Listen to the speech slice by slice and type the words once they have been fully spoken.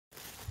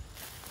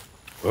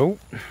Well,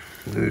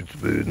 it's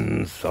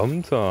been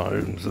some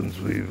time since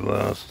we've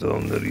last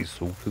done any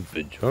sort of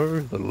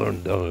adventure. I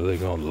learned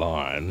everything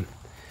online.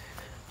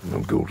 And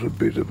I've got a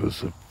bit of a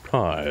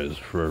surprise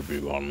for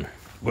everyone.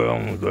 Well,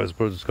 I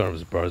suppose it's kind of a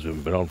surprise. We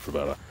haven't been on for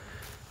about an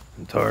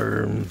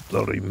entire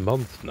bloody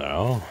month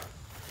now.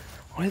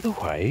 Either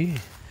way,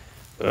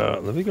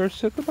 let me go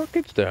set the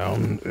buckets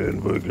down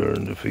and we're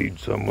going to feed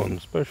someone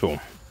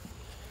special.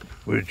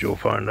 Which you'll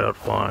find out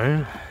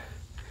why.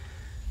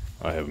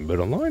 I haven't been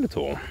online at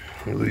all.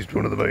 At least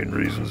one of the main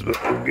reasons, but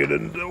we'll get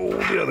into all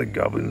the other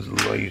gubbins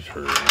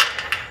later.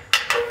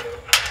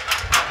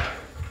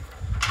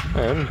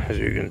 And, as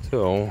you can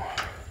tell,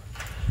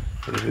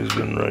 it has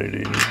been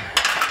raining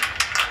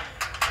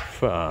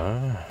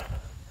far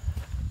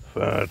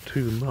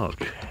too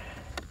much.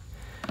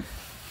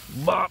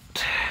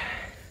 But,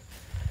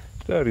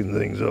 starting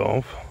things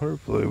off,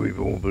 hopefully we've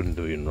all been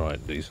doing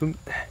right decent.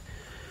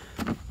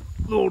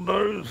 Lord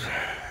knows,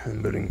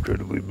 I've been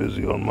incredibly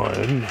busy on my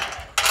end.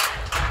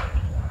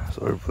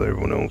 So hopefully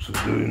everyone else is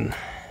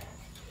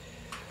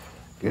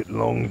getting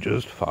along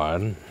just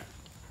fine.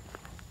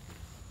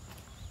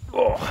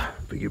 Oh,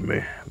 forgive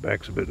me,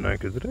 back's a bit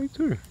knackered today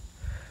too.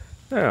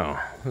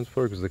 Now, let's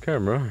focus the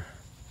camera.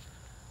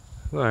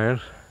 That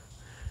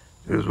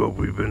is what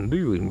we've been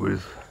dealing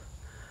with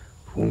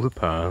for the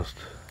past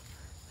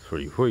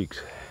 3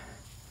 weeks.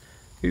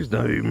 His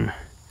name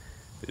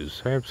is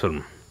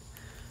Samson.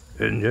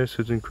 And yes,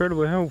 it's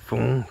incredibly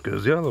helpful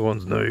because the other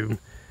one's name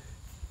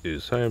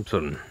is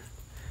Samson.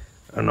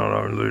 And not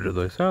only do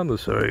they sound the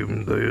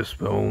same, they are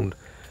spelled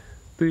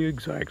the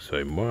exact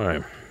same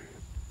way.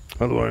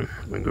 By the way,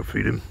 I'm going to go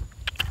feed him.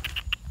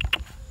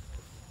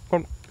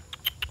 Come on.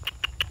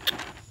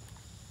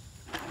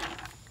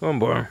 Come on,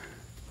 boy.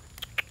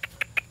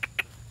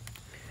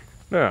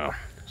 Now,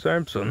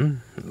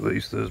 Samson, at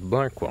least this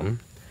black one,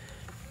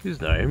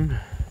 his name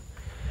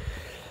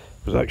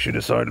was actually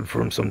decided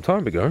from some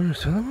time ago,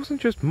 so that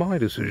wasn't just my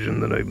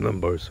decision to name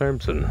them both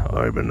Samson.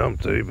 I've been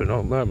numpty, but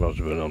not that much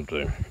of a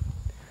numpty.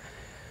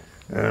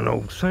 And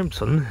old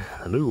Samson,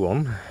 the new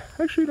one,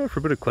 actually, no, for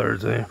a bit of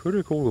clarity, we're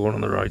going to call the one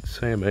on the right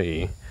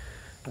Sammy,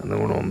 and the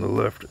one on the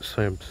left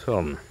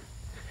Samson.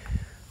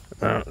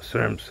 Now,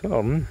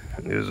 Samson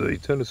is a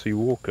Tennessee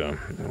Walker,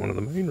 and one of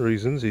the main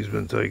reasons he's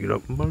been taking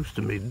up most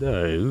of my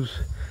days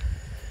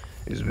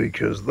is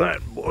because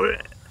that boy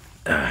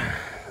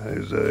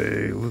has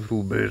a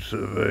little bit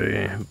of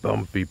a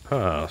bumpy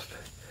past.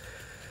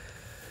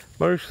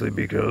 Mostly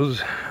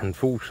because,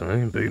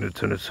 unfortunately, being a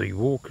Tennessee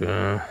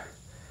Walker,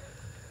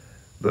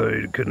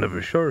 they could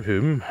never show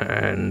him,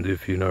 and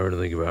if you know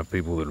anything about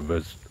people that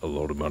invest a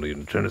lot of money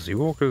in Tennessee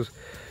Walkers,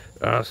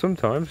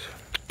 sometimes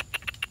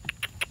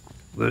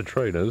their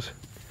trainers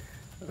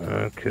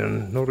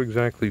can not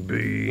exactly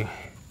be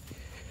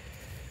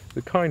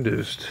the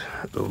kindest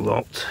of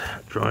lot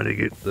trying to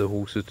get the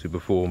horses to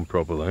perform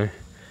properly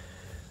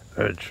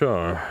at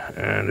show,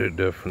 and it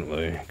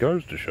definitely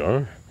goes to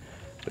show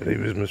that he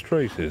was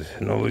mistreated,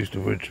 not least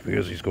of which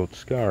because he's got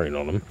scarring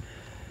on him.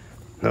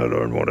 Now, I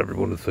don't want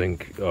everyone to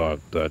think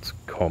that's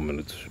common.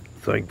 It's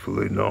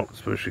thankfully not,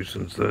 especially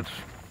since that's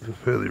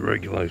fairly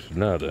regulated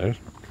nowadays.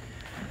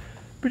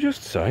 But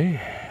just to say,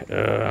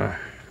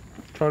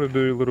 try to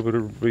do a little bit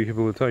of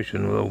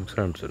rehabilitation with old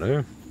Samson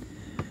here.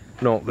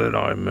 Not that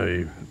I'm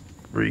a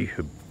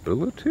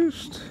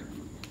rehabilitist.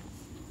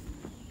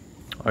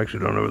 I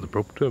actually don't know what the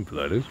proper term for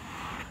that is.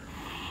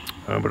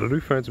 But I do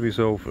fancy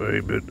myself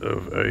a bit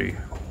of a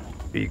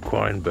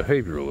equine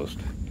behaviouralist.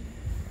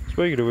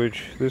 Speaking of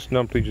which, this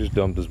numpty just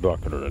dumped his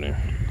bucket in here.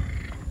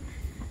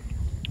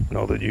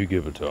 Not that you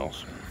give a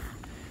toss.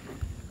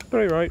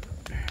 But anyway,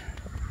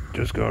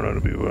 just going out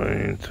of my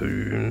way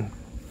to,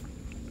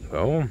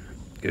 well,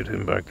 get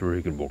him back to where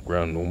he can walk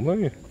around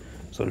normally,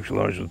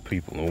 socialise with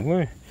people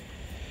normally.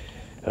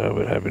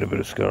 But having a bit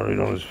of scarring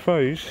on his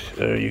face,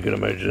 you can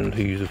imagine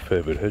he's a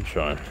fair bit head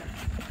shy.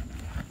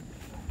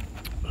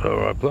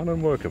 So I plan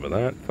on working with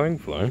that,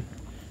 thankfully.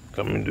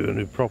 Coming to a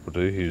new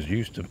property, he's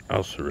used to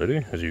us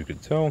already, as you can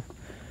tell.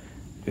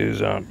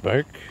 He's out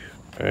back,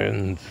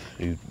 and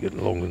he's getting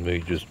along with me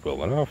just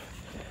well enough.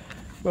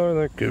 But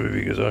that could be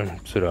because I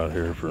sit out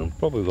here for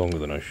probably longer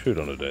than I should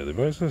on a daily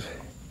basis.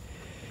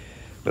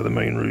 But the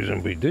main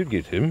reason we did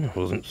get him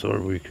wasn't so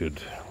we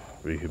could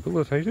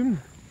rehabilitate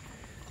him,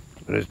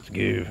 but it's to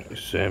give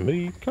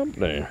Sammy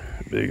company,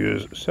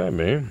 because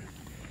Sammy,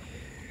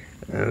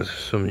 as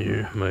some of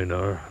you may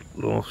know,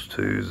 lost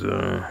his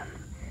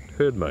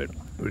herdmate,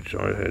 which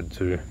I had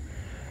to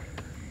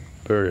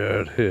bury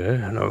out here,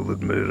 and I'll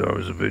admit I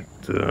was a bit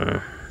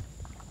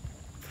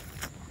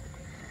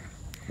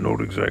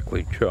not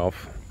exactly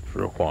chuff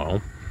for a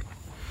while.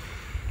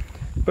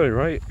 But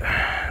anyway,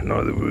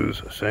 neither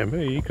was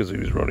Sammy, because he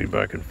was running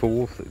back and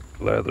forth,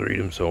 lathering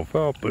himself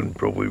up, and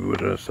probably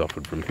would have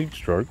suffered from heat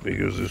stroke,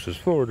 because this is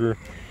Florida,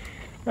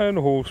 and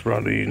a horse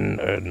running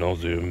ad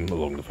nauseum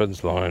along the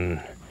fence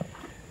line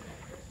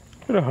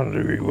in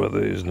 100-degree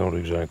weather is not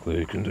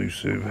exactly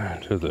conducive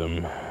to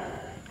them,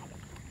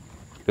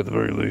 at the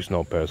very least,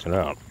 not passing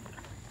out.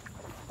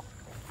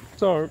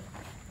 So,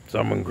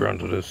 someone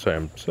grunted as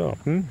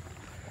Samson,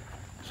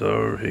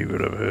 so he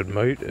would have heard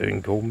mate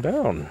and calmed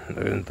down,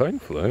 and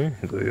thankfully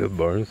they are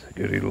both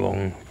getting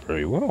along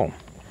very well.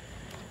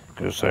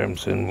 Because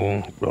Samson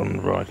will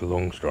run right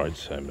alongside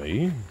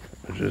Sammy,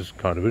 which is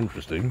kind of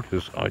interesting,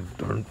 because I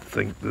don't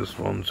think this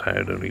one's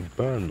had any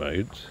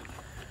bandmates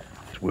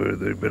where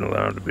they've been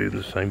allowed to be in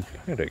the same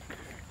paddock.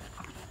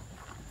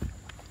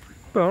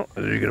 But,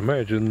 as you can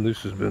imagine,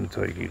 this has been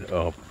taking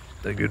up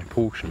a good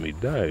portion of my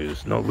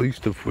days, not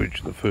least of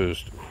which the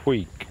first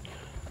week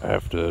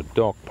after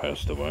Doc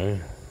passed away,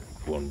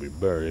 the one we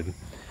buried,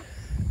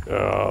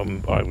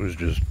 I was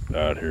just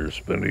out here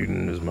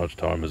spending as much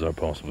time as I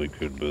possibly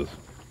could with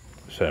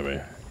Sammy,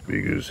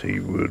 because he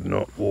would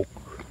not walk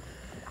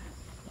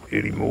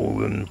any more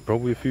than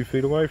probably a few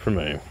feet away from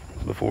me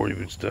before he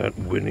would start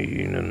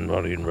whinnying and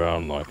running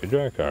around like a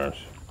jackass.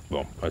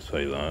 Well, I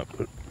say that,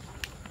 but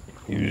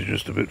he was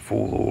just a bit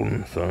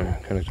forlorn, so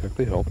I can't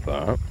exactly help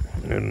that.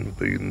 And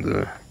being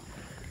the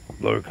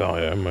bloke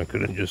I am, I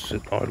couldn't just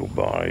sit idle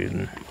by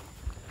and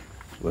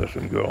let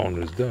him go on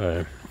his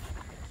day.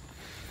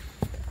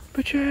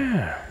 But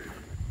yeah,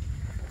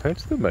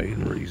 that's the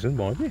main reason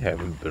why we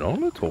haven't been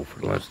on at all for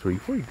the last 3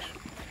 weeks.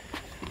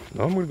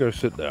 Now I'm going to go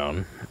sit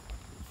down,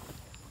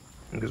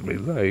 because my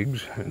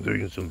legs are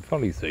doing some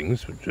funny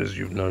things, which, as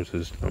you've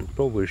noticed, I'm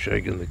probably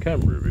shaking the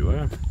camera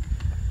everywhere.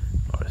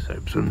 Hi,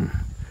 Samson.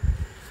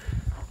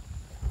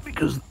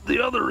 Because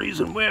the other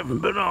reason we haven't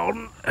been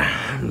on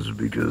is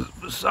because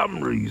for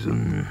some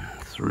reason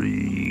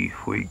 3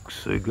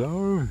 weeks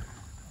ago,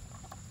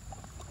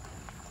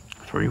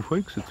 3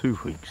 weeks or 2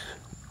 weeks,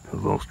 I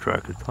lost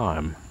track of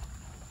time.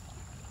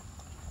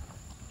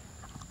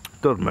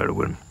 Doesn't matter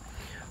when.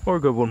 I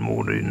woke up one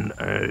morning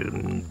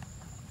and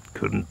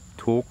couldn't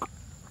talk.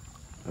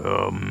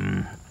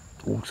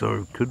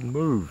 Also couldn't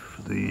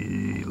move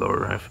the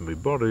lower half of my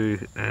body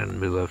and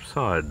my left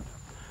side.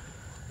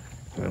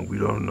 And we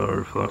don't know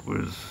if that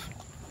was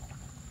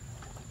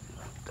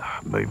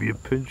maybe a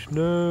pinched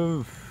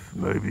nerve,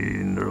 maybe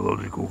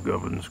neurological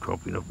gubbins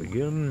cropping up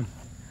again.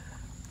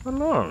 I don't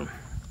know.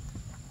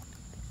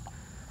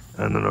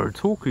 And then our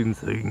talking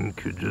thing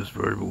could just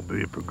very well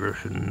be a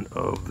progression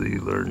of the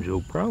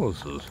laryngeal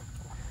paralysis.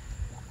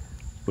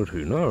 But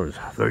who knows?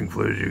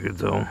 Thankfully, as you can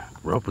tell,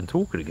 we're up and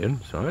talking again,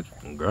 so that's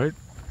great.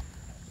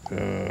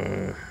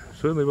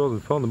 Certainly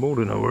wasn't fun the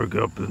morning I woke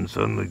up and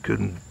suddenly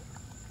couldn't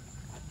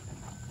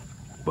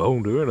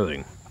do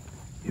anything.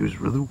 It was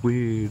really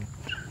weird.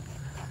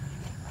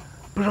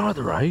 But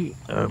either way,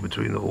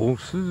 between the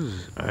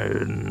horses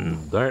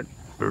and that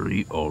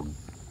very odd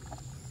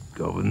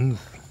gubbins,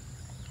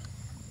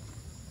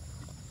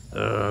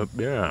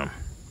 yeah,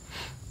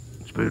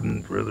 it's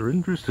been rather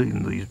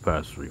interesting these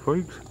past 3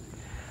 weeks.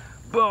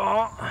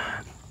 But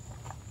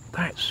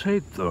that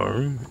said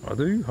though, I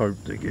do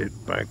hope to get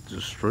back to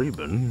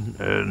streaming,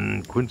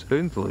 and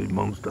coincidentally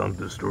Monster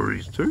Hunter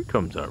Stories 2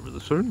 comes out really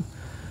soon.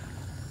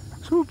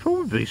 So we'll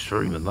probably be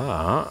streaming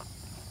that,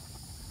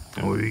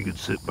 where you could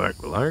sit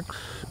back, relax.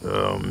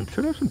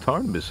 Should have some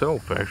time to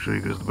myself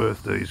actually, because the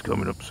birthday's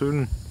coming up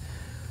soon.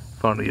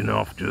 Funny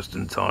enough, just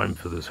in time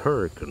for this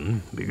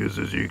hurricane, because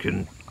as you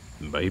can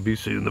maybe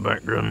see in the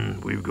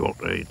background, we've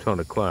got a ton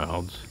of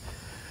clouds,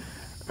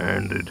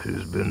 and it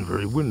has been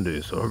very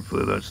windy, so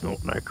hopefully that's not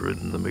accurate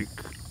in the mic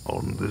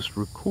on this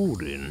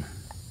recording.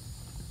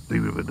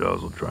 Even if it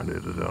does, I'll try and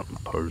edit it out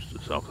and post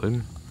or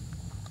something.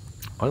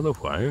 Either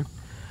way,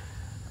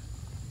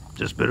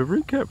 just a bit of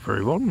recap for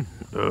everyone.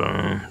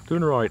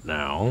 Doing right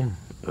now.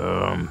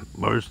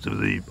 Most of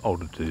the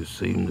oddities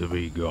seem to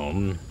be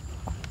gone.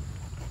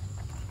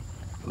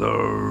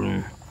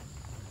 Though,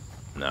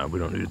 no, we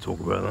don't need to talk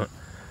about that.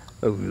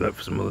 I'll do that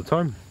for some other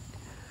time.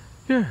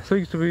 Yeah,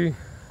 things to be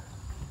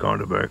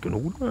kind of back in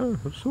order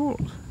of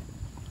sorts.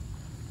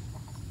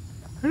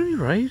 At any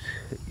rate,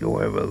 you'll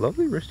have a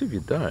lovely rest of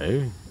your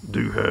day.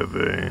 Do have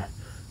a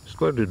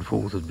splendid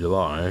 4th of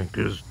July,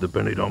 because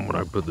depending on when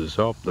I put this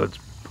up, that's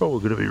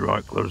probably going to be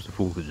right close to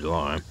 4th of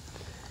July.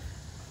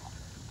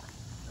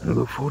 And I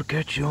look forward to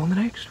catching you on the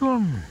next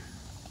one.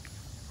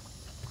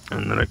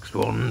 And the next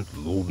one,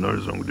 Lord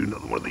knows I'm going to do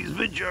another one of these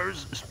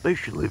videos,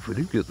 especially if we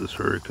do get this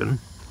hurricane.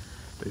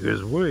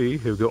 Because we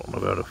have gotten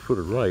about a foot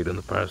of rain in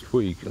the past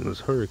week, and this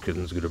hurricane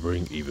is going to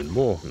bring even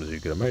more, as you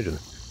can imagine.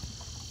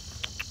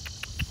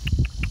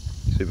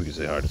 See if we can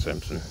say hi to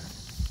Samson.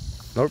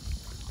 Nope.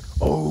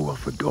 Oh, I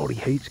forgot he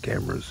hates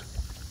cameras.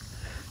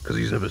 Because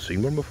he's never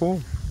seen one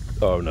before?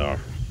 Oh no.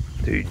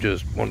 He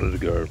just wanted to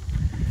go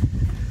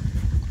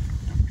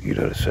eat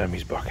out of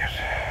Sammy's bucket.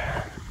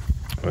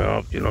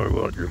 Well, you know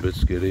what, you're a bit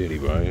skitty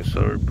anyway,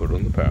 so put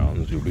on the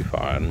pounds, you'll be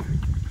fine.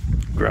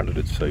 Granted,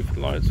 it's safe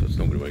and light, so it's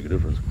not going to make a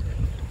difference.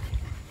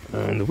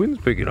 And the wind's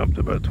picking up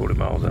to about 20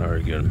 miles an hour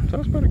again, so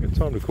that's about a good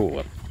time to call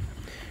it.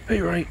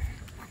 Anyway,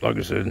 like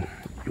I said,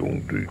 you all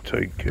do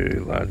take care,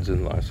 lads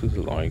and lasses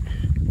alike.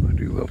 I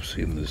do love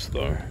seeing this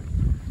though.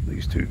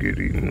 These two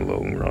getting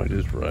along right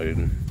as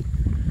rain.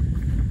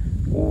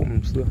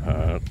 Warms the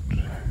heart.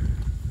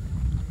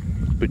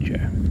 But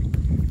yeah,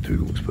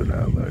 toodles for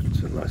now,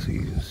 lads and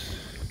lassies.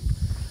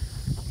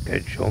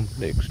 catch you on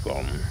the next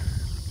one.